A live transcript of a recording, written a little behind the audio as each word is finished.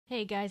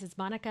Hey guys, it's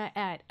Monica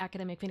at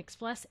Academic Phoenix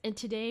Plus, and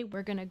today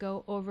we're going to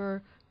go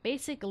over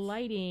basic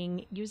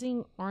lighting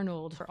using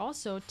Arnold. We're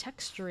also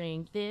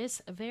texturing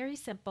this very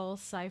simple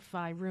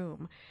sci-fi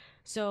room.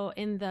 So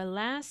in the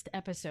last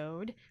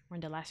episode, or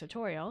in the last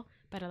tutorial,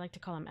 but I like to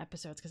call them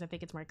episodes because I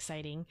think it's more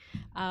exciting.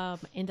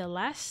 In the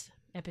last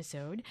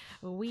episode,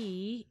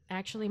 we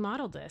actually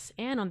modeled this,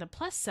 and on the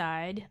plus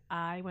side,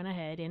 I went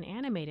ahead and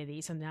animated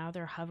these, and now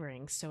they're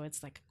hovering, so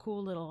it's like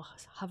cool little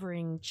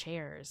hovering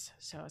chairs,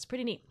 so it's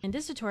pretty neat. In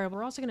this tutorial,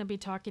 we're also going to be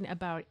talking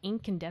about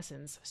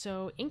incandescence.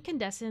 So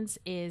incandescence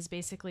is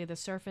basically the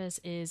surface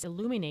is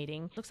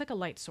illuminating, looks like a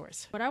light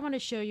source. But I want to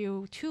show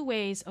you two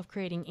ways of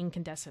creating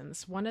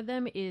incandescence. One of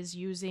them is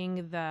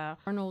using the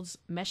Arnold's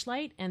mesh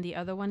light, and the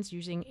other one's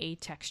using a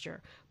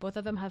texture. Both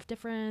of them have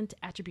different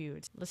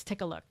attributes. Let's take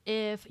a look.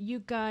 If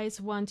you guys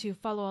want to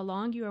follow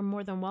along, you are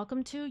more than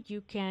welcome to.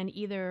 You can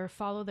either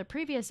follow the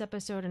previous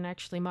episode and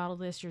actually model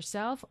this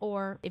yourself,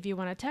 or if you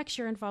want a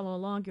texture and follow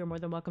along, you're more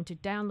than welcome to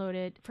download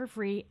it for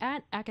free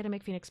at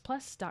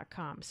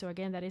academicphoenixplus.com. So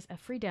again, that is a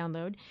free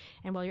download,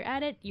 and while you're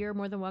at it, you're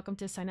more than welcome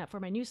to sign up for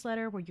my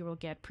newsletter where you will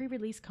get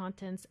pre-release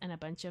contents and a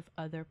bunch of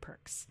other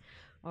perks.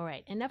 All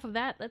right, enough of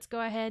that. Let's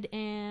go ahead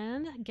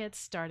and get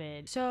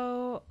started.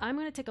 So I'm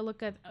going to take a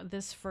look at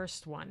this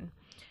first one.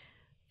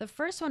 The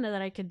first one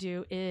that I could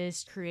do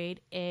is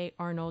create a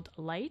Arnold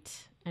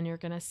light, and you're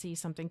going to see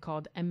something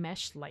called a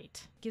mesh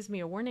light. It gives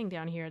me a warning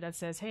down here that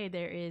says, hey,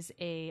 there is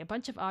a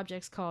bunch of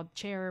objects called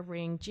chair,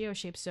 ring,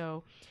 geoshape.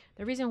 So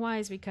the reason why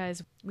is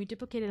because we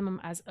duplicated them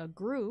as a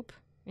group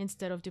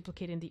instead of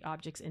duplicating the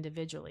objects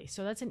individually.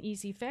 So that's an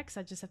easy fix.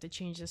 I just have to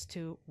change this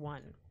to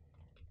 1.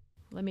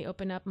 Let me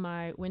open up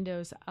my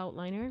Windows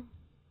outliner.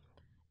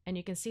 And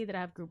you can see that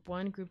I have group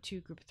 1, group 2,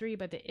 group 3,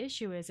 but the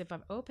issue is if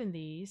I've opened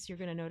these, you're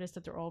going to notice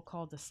that they're all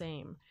called the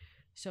same.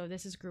 So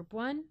this is group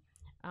 1.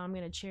 I'm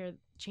going to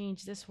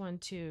change this one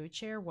to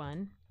chair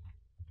 1,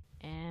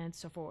 and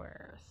so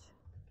forth.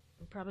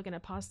 I'm probably going to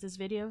pause this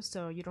video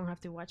so you don't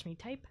have to watch me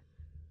type,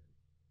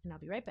 and I'll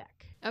be right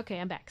back.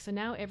 Okay, I'm back. So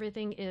now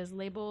everything is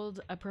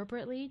labeled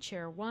appropriately.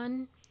 Chair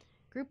 1.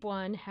 Group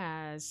 1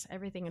 has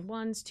everything in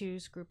 1s,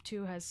 2s, group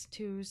 2 has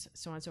 2s,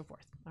 so on and so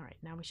forth. All right,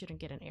 now we shouldn't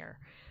get an error.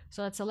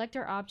 So let's select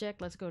our object.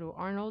 Let's go to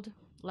Arnold,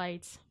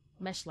 Lights,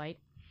 Mesh Light,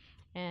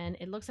 and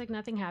it looks like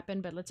nothing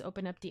happened, but let's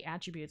open up the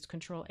attributes.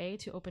 Control A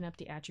to open up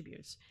the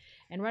attributes.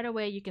 And right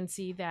away you can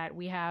see that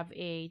we have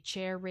a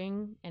chair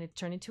ring, and it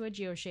turned into a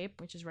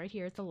geoshape, which is right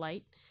here at the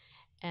light.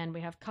 And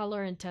we have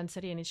color,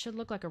 intensity, and it should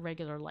look like a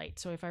regular light.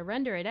 So if I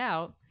render it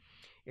out,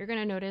 you're going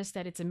to notice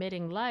that it's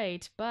emitting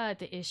light, but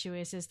the issue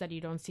is that you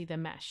don't see the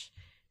mesh.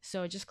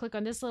 So just click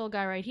on this little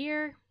guy right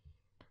here.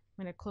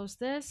 I'm going to close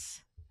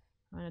this.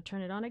 I'm going to turn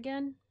it on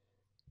again.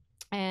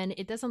 And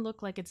it doesn't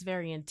look like it's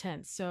very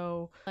intense.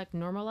 So select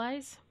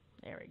normalize.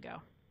 There we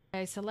go.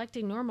 By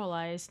selecting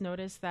normalize,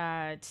 notice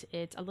that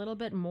it's a little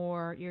bit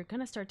more, you're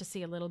going to start to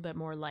see a little bit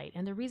more light.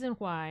 And the reason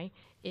why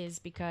is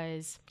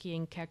because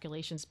keying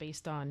calculations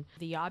based on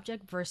the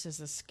object versus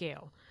the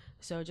scale.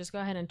 So just go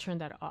ahead and turn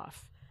that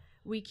off.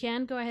 We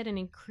can go ahead and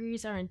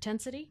increase our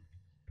intensity.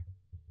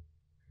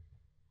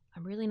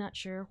 I'm really not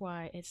sure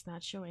why it's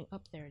not showing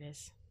up. There it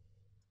is.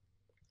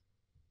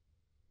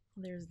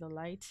 There's the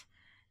light.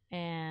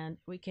 And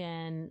we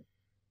can,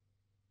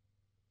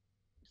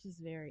 this is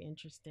very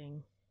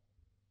interesting.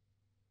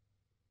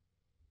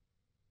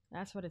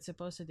 That's what it's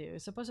supposed to do.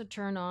 It's supposed to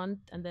turn on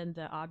and then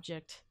the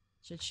object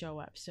should show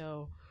up.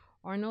 So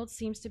Arnold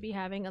seems to be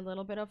having a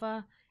little bit of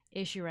a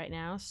issue right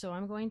now, so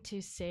I'm going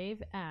to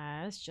save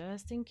as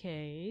just in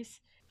case,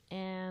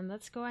 and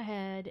let's go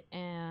ahead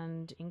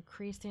and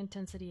increase the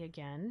intensity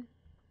again,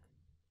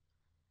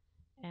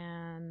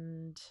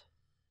 and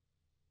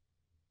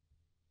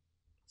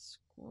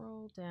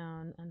scroll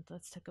down, and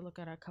let's take a look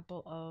at a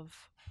couple of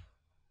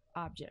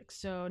objects.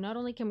 So not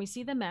only can we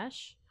see the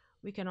mesh,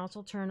 we can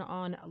also turn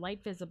on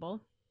light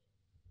visible.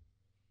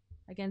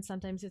 Again,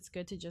 sometimes it's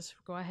good to just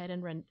go ahead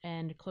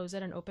and close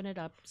it and open it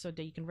up so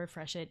that you can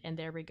refresh it, and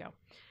there we go.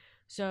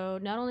 So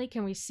not only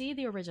can we see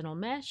the original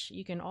mesh,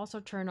 you can also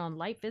turn on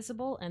light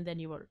visible, and then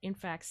you will in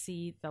fact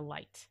see the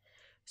light.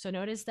 So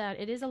notice that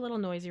it is a little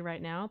noisy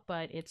right now,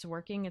 but it's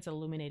working. It's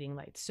illuminating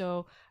light.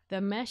 So the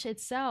mesh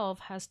itself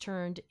has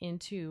turned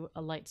into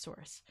a light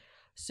source.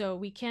 So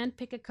we can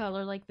pick a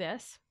color like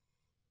this.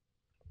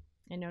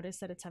 And notice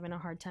that it's having a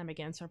hard time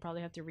again, so I'll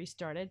probably have to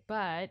restart it.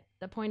 But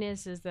the point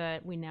is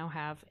that we now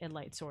have a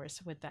light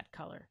source with that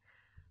color.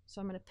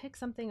 So I'm going to pick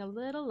something a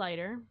little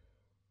lighter.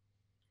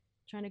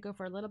 Trying to go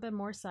for a little bit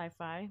more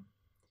sci-fi.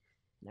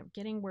 And I'm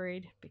getting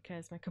worried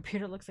because my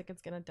computer looks like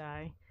it's gonna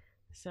die.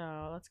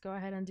 So let's go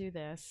ahead and do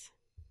this.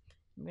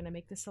 I'm gonna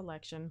make the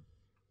selection.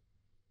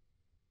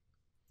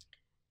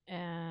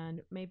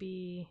 And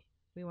maybe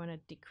we want to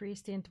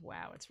decrease the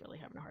wow, it's really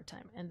having a hard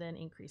time, and then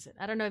increase it.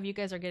 I don't know if you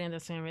guys are getting the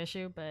same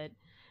issue, but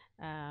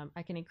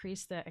I can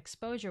increase the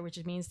exposure,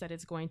 which means that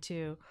it's going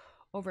to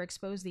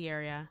overexpose the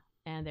area,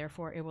 and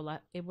therefore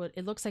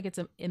it looks like it's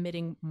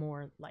emitting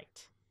more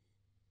light.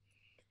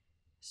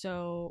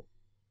 So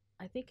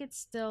I think it's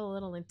still a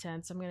little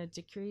intense. I'm going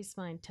to decrease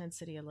my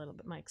intensity a little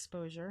bit, my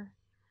exposure,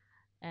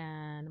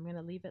 and I'm going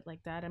to leave it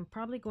like that. I'm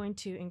probably going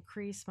to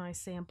increase my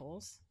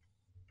samples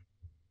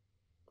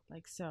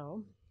like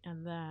so.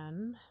 And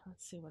then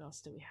let's see, what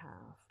else do we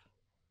have?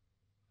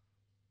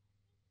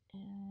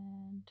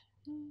 And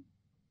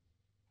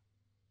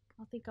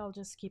I think I'll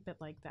just keep it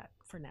like that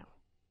for now.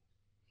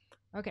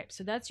 Okay,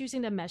 so that's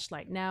using the mesh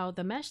light. Now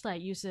the mesh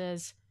light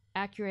uses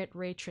accurate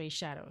ray trace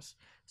shadows.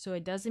 So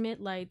it does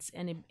emit lights,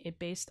 and it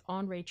based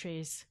on ray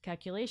trace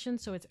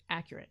calculations, so it's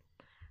accurate.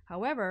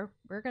 However,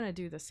 we're going to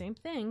do the same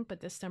thing, but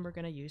this time we're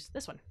going to use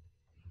this one.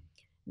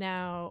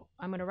 Now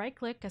I'm going to right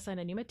click, assign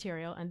a new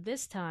material, and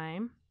this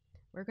time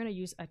we're going to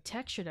use a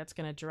texture that's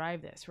going to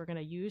drive this. We're going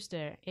to use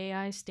the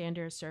AI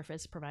standard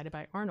surface provided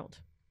by Arnold.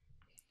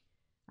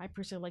 I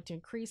personally like to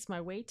increase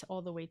my weight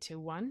all the way to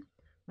 1. I'm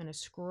going to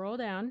scroll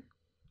down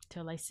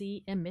till I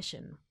see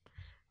Emission.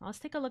 Let's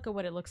take a look at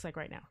what it looks like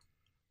right now.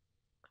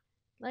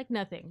 Like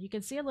nothing. You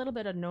can see a little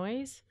bit of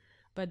noise,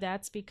 but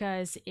that's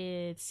because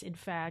it's in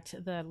fact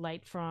the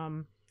light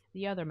from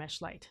the other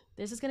mesh light.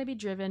 This is going to be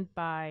driven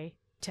by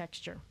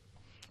texture.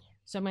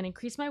 So I'm going to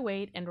increase my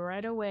weight, and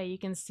right away you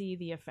can see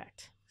the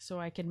effect. So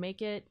I can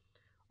make it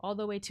all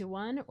the way to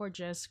 1 or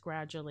just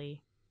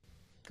gradually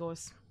go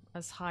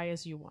as high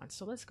as you want.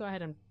 So let's go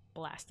ahead and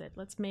blast it.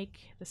 Let's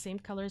make the same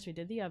color as we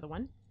did the other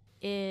one.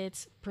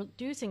 It's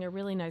producing a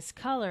really nice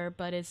color,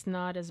 but it's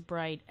not as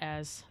bright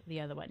as the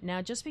other one.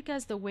 Now, just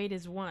because the weight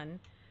is 1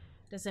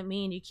 doesn't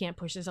mean you can't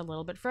push this a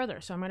little bit further.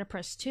 So I'm going to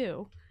press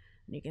 2,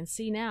 and you can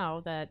see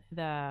now that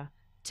the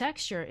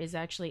texture is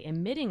actually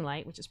emitting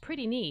light, which is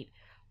pretty neat,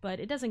 but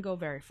it doesn't go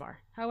very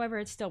far. However,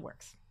 it still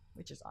works,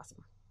 which is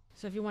awesome.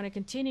 So if you want to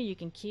continue, you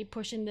can keep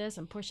pushing this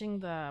and pushing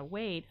the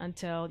weight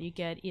until you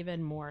get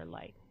even more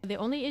light. The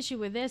only issue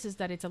with this is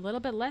that it's a little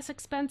bit less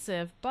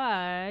expensive,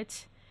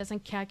 but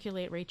doesn't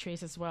calculate ray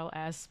trace as well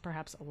as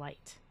perhaps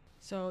light.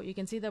 So you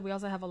can see that we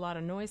also have a lot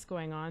of noise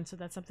going on, so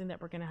that's something that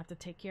we're going to have to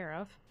take care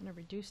of. I'm going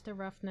to reduce the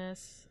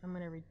roughness. I'm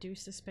going to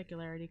reduce the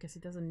specularity because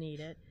it doesn't need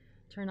it.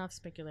 Turn off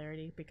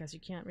specularity because you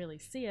can't really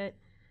see it.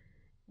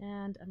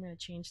 And I'm going to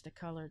change the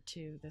color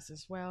to this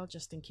as well,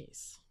 just in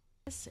case.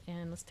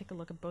 And let's take a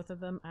look at both of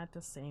them at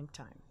the same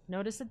time.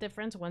 Notice the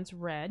difference. One's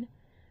red,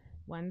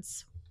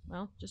 one's,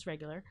 well, just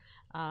regular.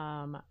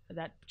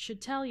 That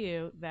should tell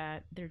you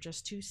that they're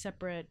just two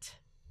separate.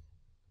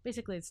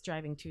 Basically, it's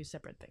driving two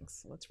separate things.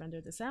 So let's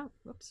render this out.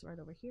 Whoops, right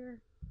over here.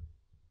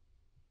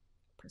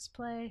 Press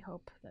play.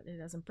 Hope that it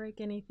doesn't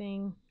break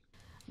anything.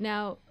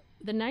 Now,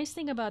 the nice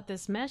thing about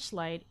this mesh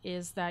light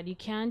is that you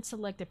can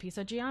select a piece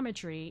of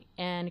geometry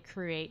and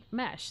create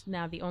mesh.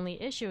 Now, the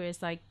only issue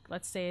is, like,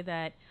 let's say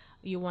that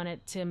you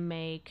wanted to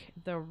make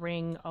the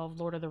ring of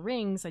Lord of the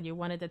Rings, and you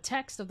wanted the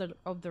text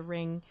of the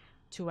ring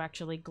to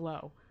actually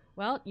glow.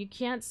 Well, you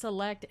can't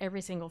select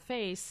every single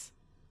face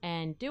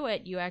and do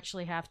it. You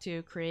actually have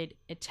to create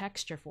a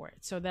texture for it.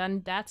 So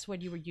then that's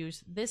what you would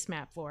use this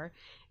map for,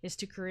 is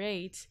to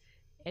create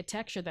a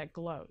texture that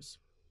glows.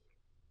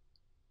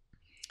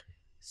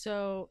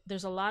 So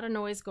there's a lot of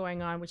noise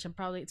going on, which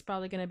it's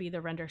probably going to be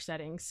the render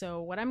settings.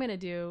 So what I'm going to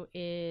do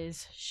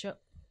is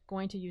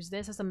going to use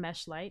this as a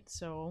mesh light.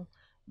 So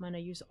I'm going to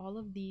use all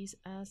of these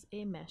as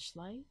a mesh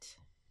light.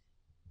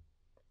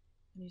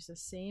 Use the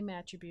same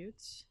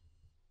attributes.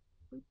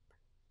 Boop.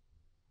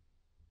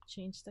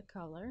 Change the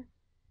color.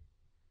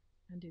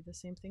 And do the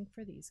same thing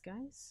for these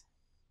guys.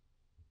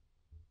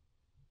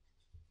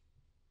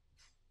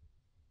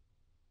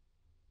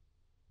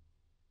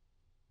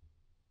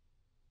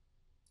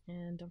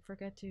 And don't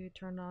forget to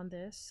turn on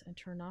this and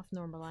turn off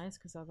normalize,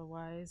 because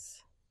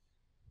otherwise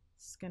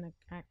it's gonna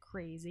act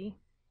crazy.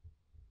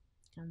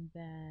 And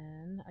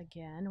then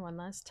again, one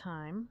last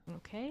time.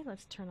 Okay,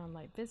 let's turn on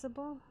light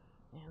visible,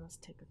 and let's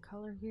take a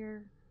color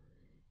here,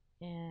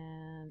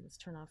 and let's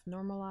turn off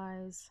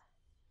normalize.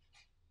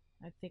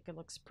 I think it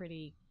looks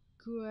pretty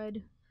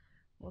good.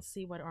 We'll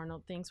see what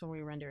Arnold thinks when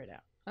we render it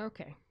out.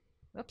 Okay.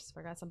 Oops,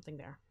 forgot something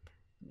there.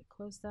 Let me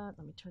close that.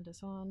 Let me turn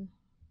this on.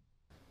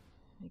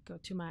 Let me go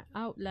to my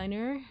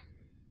outliner.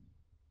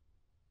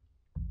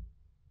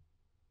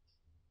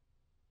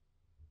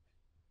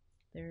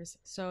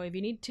 So if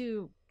you need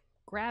to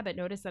grab it,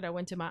 notice that I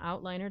went to my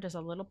outliner. There's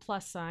a little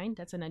plus sign.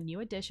 That's in a new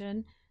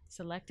edition.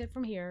 Select it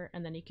from here,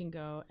 and then you can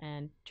go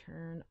and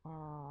turn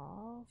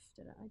off.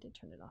 I did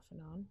turn it off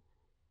and on.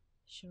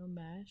 Show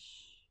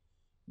mesh.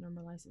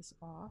 Normalize this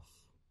off.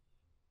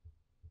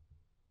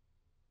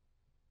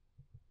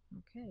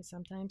 Okay,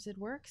 sometimes it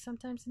works,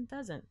 sometimes it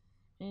doesn't.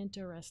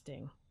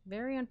 Interesting.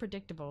 Very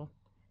unpredictable.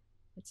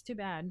 It's too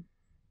bad.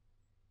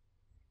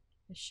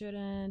 It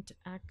shouldn't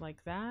act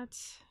like that.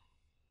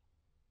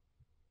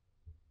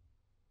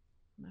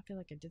 I feel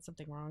like I did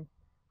something wrong.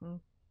 Gonna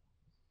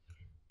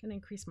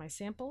increase my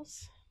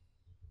samples.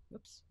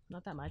 Whoops,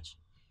 not that much.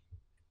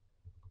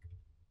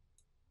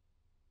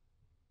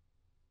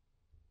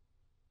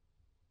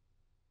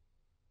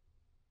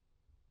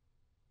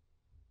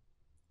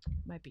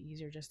 Might be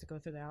easier just to go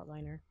through the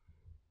outliner.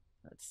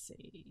 Let's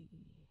see.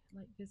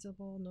 Light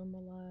visible,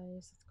 normalize.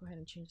 Let's go ahead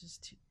and change this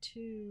to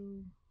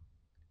 2.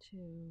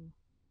 to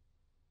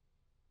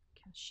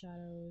cast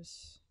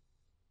shadows.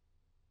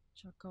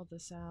 Chuck all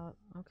this out.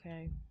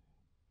 Okay.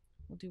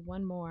 We'll do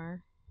one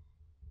more.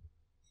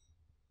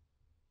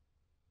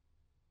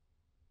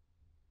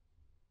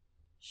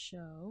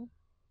 Show.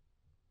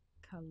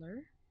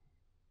 Color.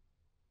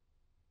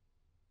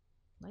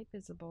 Light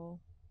visible.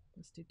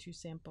 Let's do 2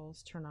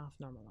 samples. Turn off,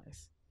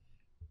 normalize.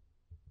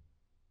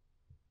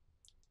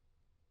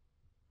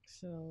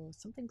 So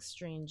something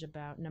strange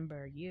about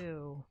number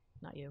U,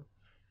 not you.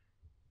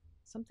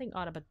 Something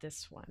odd about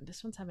this one.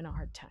 This one's having a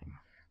hard time.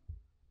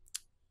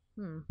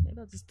 Maybe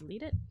I'll just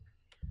delete it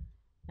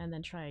and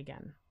then try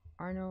again.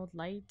 Arnold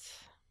light,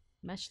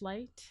 mesh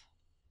light.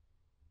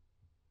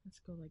 Let's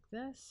go like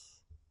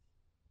this.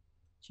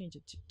 Change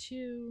it to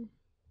 2.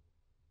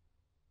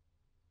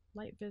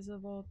 Light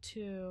visible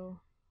 2.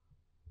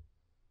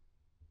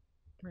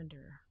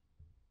 Render.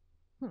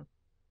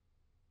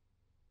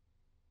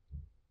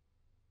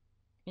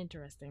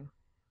 Interesting.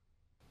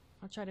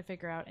 I'll try to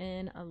figure out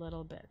in a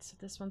little bit. So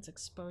this one's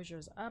exposure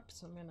is up,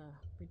 so I'm gonna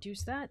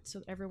reduce that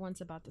so everyone's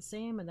about the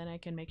same, and then I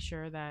can make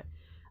sure that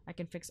I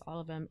can fix all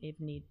of them if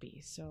need be.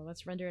 So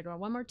let's render it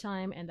one more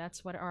time, and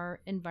that's what our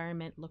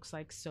environment looks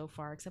like so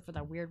far, except for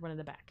that weird one in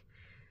the back.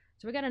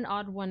 So we got an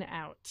odd one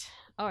out.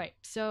 All right,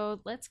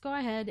 so let's go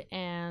ahead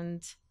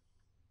and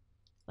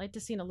light the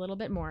scene a little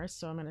bit more.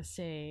 So I'm gonna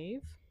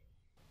save,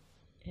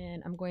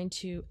 and I'm going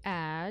to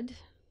add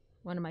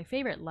one of my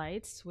favorite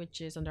lights,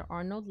 which is under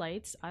Arnold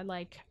lights. I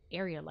like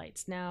area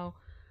lights. Now,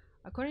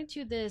 according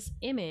to this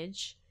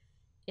image,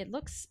 it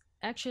looks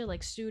actually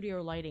like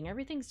studio lighting.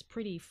 Everything's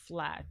pretty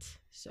flat.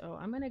 So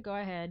I'm gonna go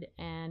ahead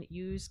and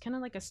use kind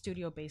of like a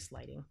studio based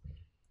lighting.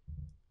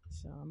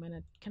 So I'm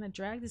gonna kind of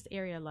drag this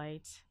area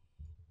light,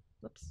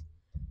 whoops,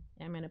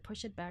 and I'm gonna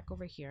push it back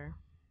over here.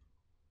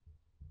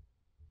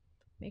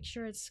 Make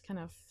sure it's kind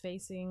of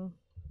facing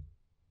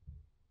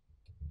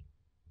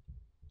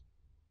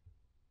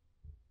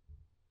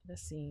the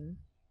scene,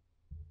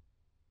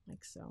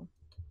 like so.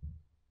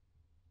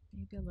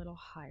 Maybe a little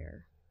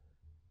higher.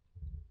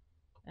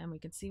 And we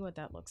can see what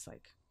that looks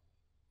like.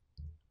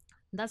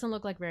 It doesn't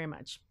look like very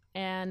much.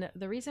 And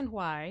the reason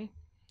why,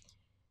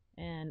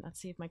 and let's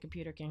see if my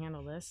computer can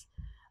handle this,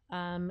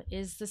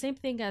 is the same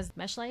thing as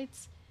mesh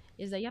lights,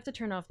 is that you have to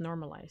turn off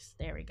normalize.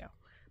 There we go.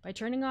 By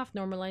turning off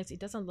normalize, it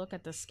doesn't look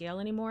at the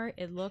scale anymore.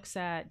 It looks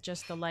at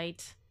just the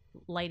light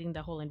lighting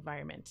the whole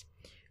environment.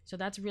 So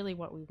that's really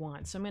what we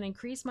want. So I'm going to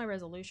increase my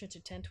resolution to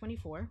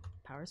 1024,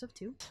 powers of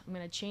 2. I'm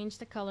going to change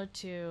the color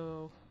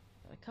to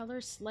the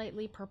color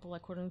slightly purple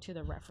according to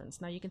the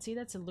reference. Now you can see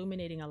that's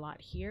illuminating a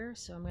lot here.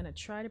 So I'm going to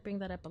try to bring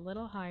that up a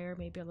little higher,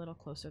 maybe a little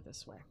closer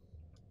this way.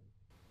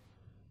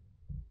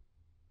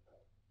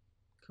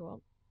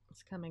 Cool.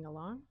 It's coming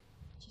along.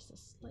 Just a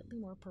slightly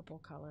more purple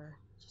color,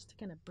 just to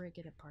kind of break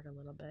it apart a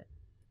little bit.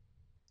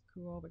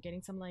 Cool. We're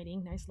getting some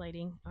lighting. Nice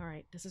lighting. All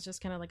right. This is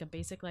just kind of like a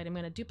basic light. I'm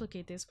going to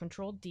duplicate this.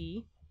 Control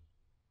D.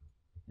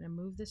 I'm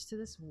gonna move this to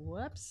this.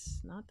 Whoops,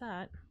 not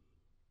that.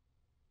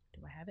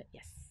 Do I have it?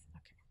 Yes.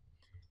 Okay.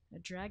 I'm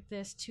gonna drag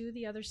this to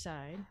the other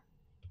side,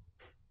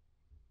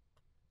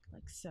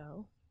 like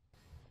so.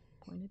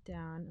 Point it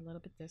down a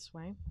little bit this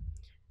way.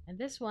 And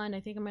this one,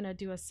 I think I'm gonna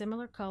do a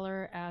similar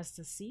color as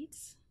the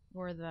seats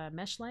or the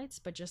mesh lights,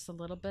 but just a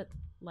little bit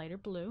lighter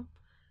blue.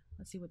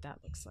 Let's see what that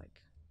looks like.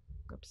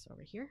 Oops,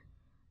 over here.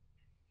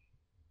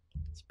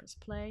 Let's press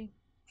play.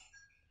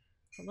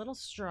 It's a little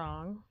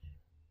strong.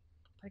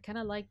 I kind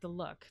of like the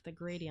look, the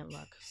gradient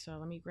look. So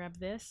let me grab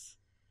this,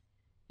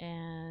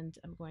 and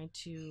I'm going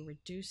to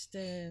reduce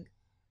the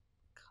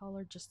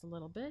color just a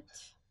little bit.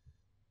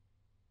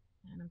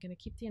 And I'm going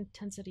to keep the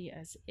intensity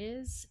as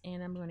is,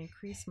 and I'm going to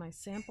increase my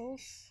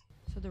samples.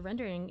 So the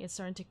rendering is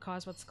starting to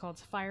cause what's called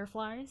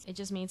fireflies. It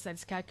just means that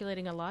it's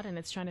calculating a lot and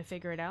it's trying to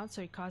figure it out,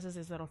 so it causes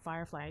these little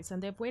fireflies.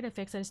 And the way to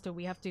fix it is that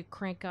we have to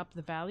crank up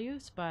the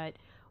values, but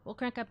we'll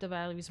crank up the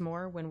values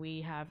more when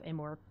we have a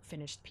more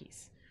finished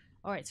piece.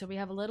 All right, so we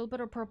have a little bit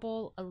of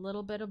purple, a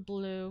little bit of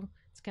blue.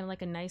 It's kind of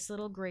like a nice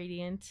little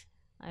gradient.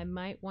 I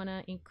might want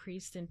to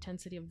increase the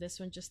intensity of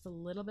this one just a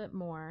little bit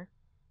more.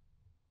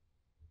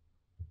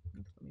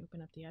 Let me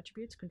open up the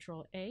attributes,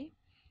 Control A.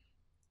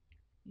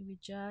 Maybe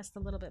just a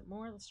little bit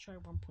more. Let's try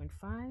 1.5.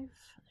 There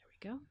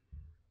we go.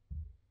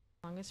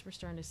 As long as we're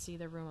starting to see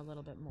the room a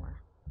little bit more.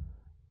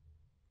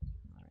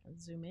 All right,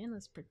 let's zoom in.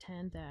 Let's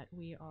pretend that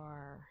we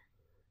are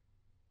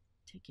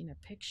taking a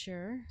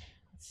picture.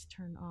 Let's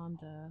turn on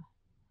the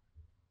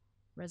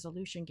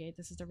resolution gate.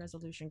 This is the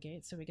resolution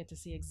gate, so we get to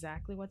see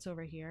exactly what's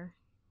over here.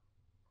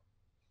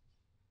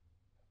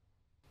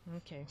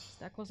 Okay, is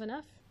that close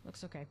enough?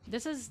 Looks okay.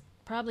 This is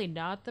probably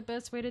not the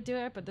best way to do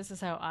it, but this is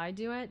how I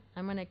do it.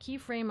 I'm going to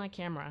keyframe my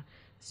camera.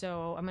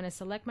 So I'm going to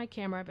select my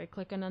camera by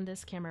clicking on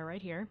this camera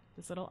right here,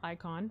 this little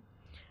icon.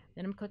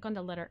 Then I'm click on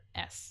the letter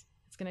S.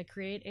 It's going to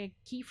create a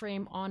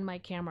keyframe on my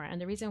camera. And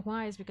the reason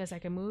why is because I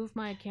can move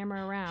my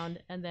camera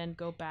around and then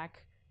go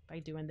back by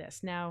doing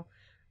this. Now,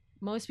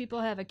 most people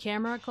have a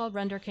camera called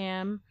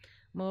RenderCam,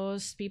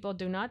 Most people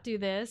do not do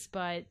this,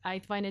 but I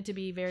find it to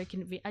be very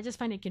convenient. I just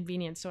find it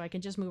convenient so I can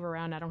just move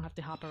around. I don't have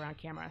to hop around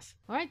cameras.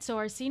 All right, so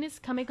our scene is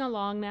coming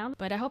along now,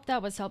 but I hope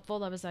that was helpful.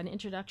 That was an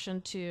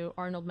introduction to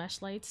Arnold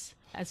mesh lights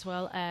as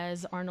well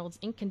as Arnold's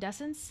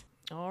Incandescence.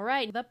 All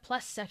right, the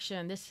plus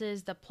section. This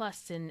is the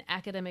plus in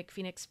Academic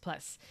Phoenix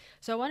Plus.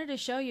 So I wanted to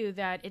show you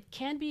that it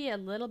can be a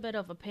little bit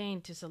of a pain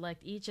to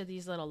select each of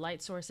these little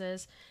light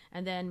sources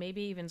and then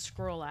maybe even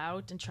scroll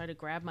out and try to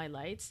grab my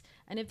lights.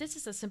 And if this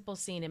is a simple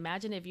scene,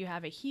 imagine if you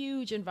have a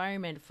huge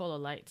environment full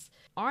of lights.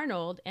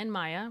 Arnold and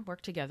Maya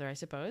work together, I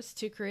suppose,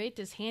 to create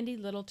this handy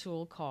little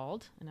tool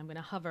called, and I'm going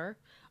to hover,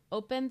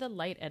 Open the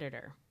Light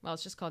Editor. Well,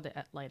 it's just called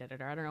the Light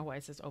Editor. I don't know why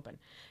it says open.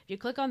 If you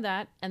click on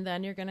that, and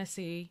then you're going to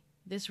see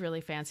this really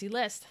fancy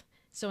list.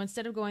 So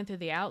instead of going through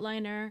the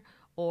outliner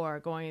or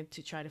going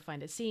to try to find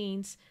the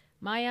scenes,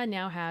 Maya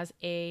now has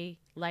a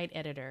light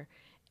editor.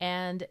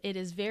 And it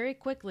is very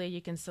quickly,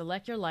 you can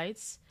select your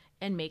lights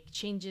and make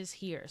changes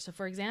here. So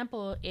for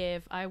example,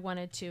 if I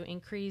wanted to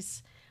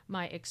increase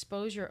my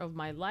exposure of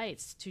my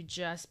lights to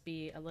just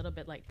be a little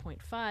bit like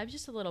 0.5,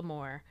 just a little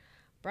more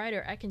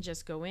brighter, I can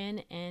just go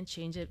in and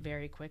change it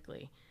very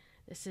quickly.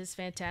 This is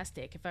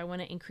fantastic. If I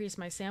want to increase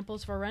my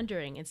samples for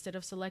rendering, instead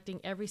of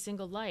selecting every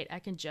single light, I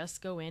can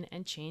just go in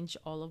and change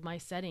all of my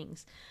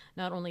settings.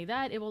 Not only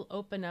that, it will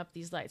open up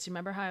these lights.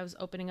 Remember how I was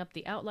opening up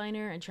the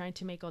outliner and trying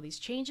to make all these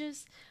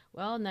changes?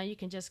 Well, now you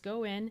can just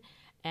go in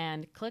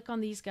and click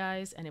on these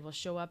guys and it will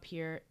show up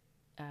here.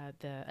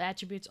 The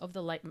attributes of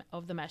the light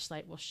of the mesh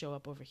light will show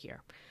up over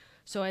here.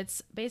 So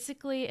it's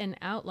basically an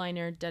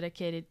outliner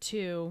dedicated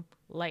to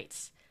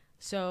lights.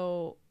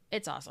 So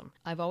it's awesome.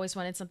 I've always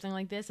wanted something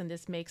like this, and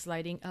this makes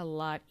lighting a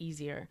lot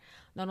easier.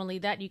 Not only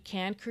that, you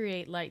can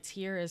create lights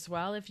here as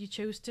well if you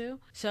choose to.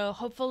 So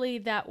hopefully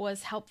that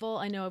was helpful.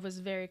 I know it was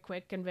very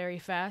quick and very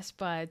fast,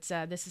 but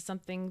this is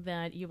something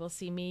that you will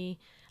see me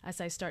as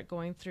I start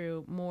going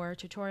through more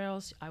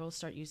tutorials. I will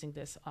start using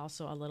this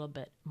also a little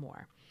bit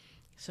more.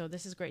 So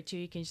this is great too.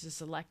 You can just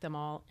select them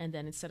all, and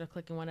then instead of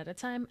clicking one at a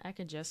time, I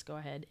can just go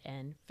ahead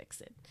and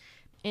fix it.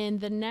 In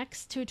the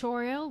next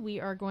tutorial, we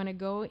are going to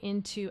go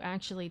into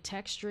actually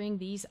texturing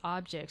these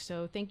objects.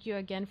 So thank you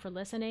again for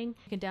listening.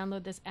 You can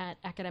download this at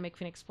Academic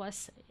Phoenix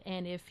Plus.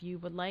 And if you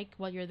would like,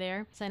 while you're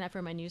there, sign up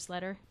for my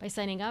newsletter. By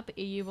signing up,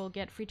 you will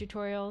get free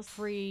tutorials,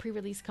 free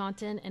pre-release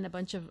content, and a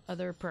bunch of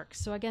other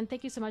perks. So again,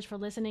 thank you so much for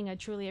listening. I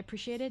truly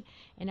appreciate it.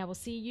 And I will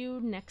see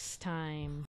you next time.